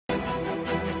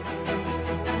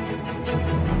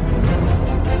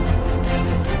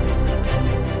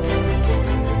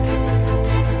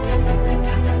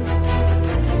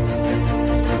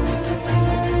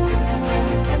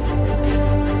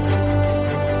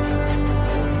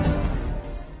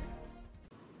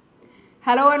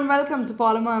Hello and welcome to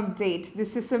Polymer Update.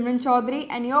 This is Simran Choudhary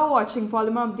and you're watching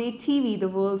Polymer Update TV, the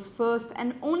world's first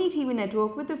and only TV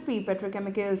network with a free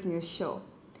petrochemicals news show.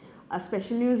 Our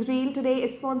special news reel today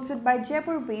is sponsored by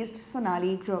Jaipur-based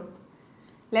Sonali Group.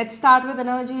 Let's start with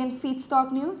energy and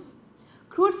feedstock news.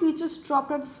 Crude futures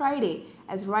dropped on Friday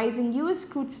as rising US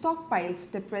crude stockpiles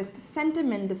depressed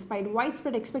sentiment despite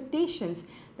widespread expectations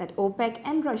that OPEC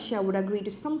and Russia would agree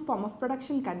to some form of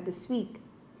production cut this week.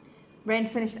 Brent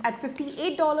finished at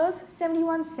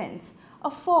 $58.71, a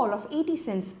fall of 80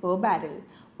 cents per barrel,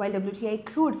 while WTI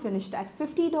crude finished at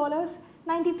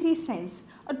 $50.93,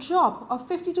 a drop of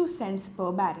 52 cents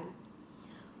per barrel.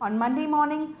 On Monday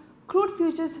morning, crude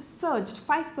futures surged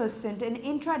 5% in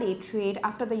intraday trade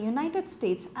after the United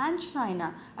States and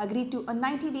China agreed to a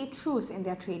 90-day truce in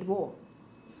their trade war.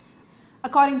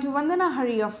 According to Vandana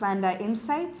of Vanda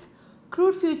Insights,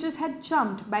 crude futures had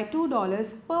jumped by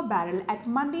 $2 per barrel at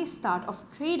Monday's start of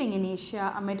trading in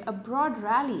Asia amid a broad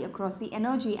rally across the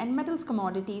energy and metals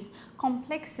commodities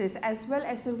complexes as well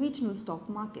as the regional stock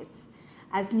markets,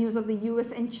 as news of the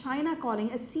US and China calling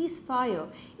a ceasefire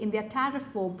in their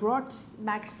tariff war brought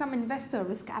back some investor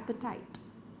risk appetite.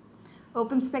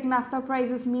 Open spec naphtha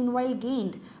prices meanwhile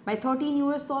gained by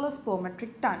 $13 per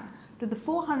metric ton to the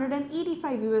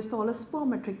 $485 per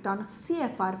metric ton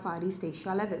CFR Far East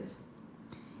Asia levels.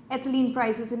 Ethylene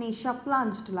prices in Asia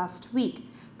plunged last week.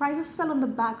 Prices fell on the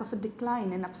back of a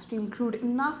decline in upstream crude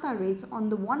and naphtha rates on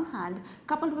the one hand,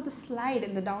 coupled with a slide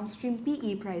in the downstream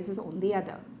PE prices on the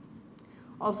other.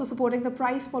 Also supporting the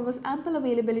price fall was ample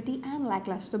availability and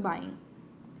lackluster buying.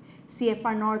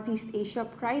 CFR Northeast Asia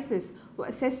prices were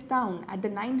assessed down at the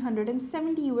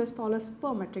 $970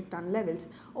 per metric ton levels,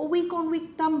 a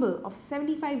week-on-week tumble of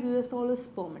 $75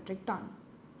 per metric ton.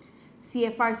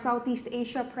 CFR Southeast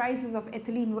Asia prices of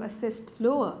ethylene were assessed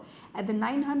lower at the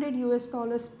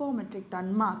 $900 per metric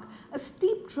ton mark, a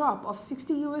steep drop of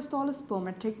 $60 per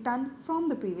metric ton from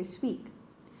the previous week.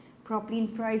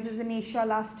 Propylene prices in Asia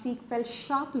last week fell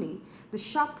sharply. The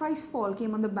sharp price fall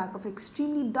came on the back of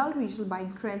extremely dull regional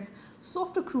buying trends,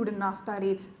 softer crude and naphtha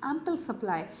rates, ample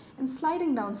supply, and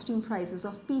sliding downstream prices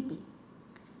of PP.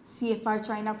 CFR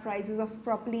China prices of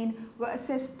propylene were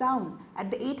assessed down at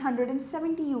the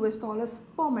 $870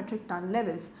 per metric ton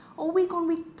levels, a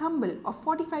week-on-week tumble of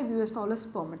 $45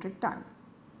 per metric ton.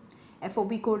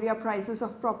 FOB Korea prices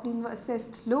of propylene were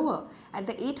assessed lower at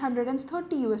the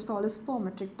 $830 per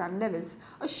metric ton levels,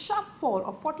 a sharp fall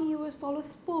of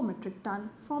 $40 per metric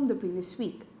ton from the previous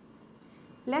week.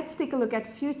 Let's take a look at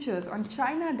futures on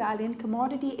China Dalian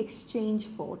Commodity Exchange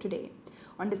for today,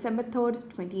 on December 3rd,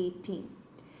 2018.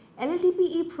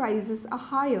 LLDPE prices are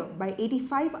higher by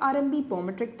 85 RMB per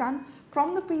metric ton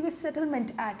from the previous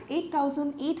settlement at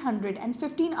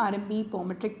 8,815 RMB per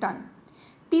metric ton.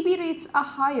 PP rates are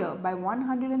higher by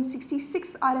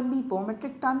 166 RMB per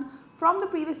metric ton from the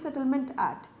previous settlement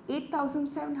at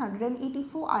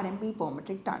 8,784 RMB per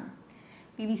metric ton.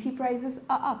 PVC prices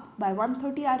are up by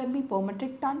 130 RMB per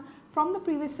metric ton from the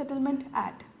previous settlement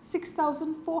at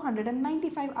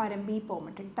 6,495 RMB per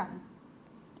metric ton.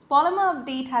 Polymer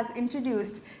Update has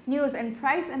introduced news and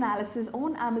price analysis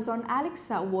on Amazon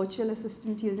Alexa virtual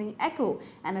assistant using Echo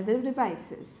and other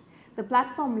devices. The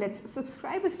platform lets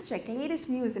subscribers check latest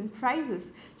news and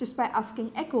prices just by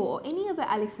asking Echo or any other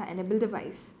Alexa-enabled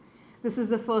device. This is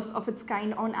the first of its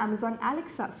kind on Amazon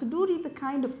Alexa, so do read the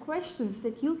kind of questions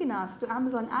that you can ask to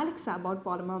Amazon Alexa about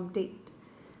Polymer Update.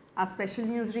 Our special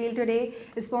news reel today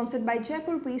is sponsored by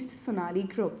Jaipur-based Sonali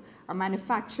Group, a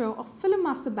manufacturer of film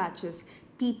master batches,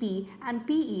 PP and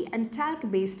PE and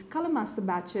talc-based color master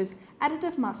batches,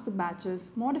 additive master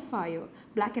batches, modifier,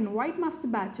 black and white master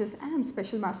batches and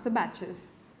special master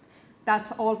batches.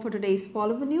 That's all for today's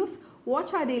Polymer News.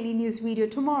 Watch our daily news video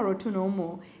tomorrow to know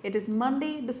more. It is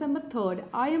Monday, December 3rd.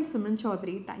 I am Simran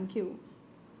Choudhary. Thank you.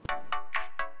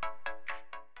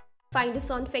 Find us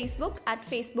on Facebook at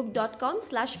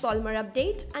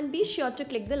facebook.com/polymerupdate and be sure to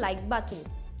click the like button.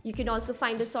 You can also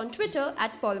find us on Twitter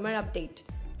at Polymerupdate.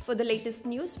 For the latest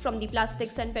news from the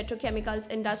plastics and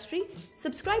petrochemicals industry,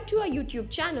 subscribe to our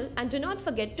YouTube channel and do not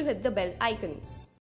forget to hit the bell icon.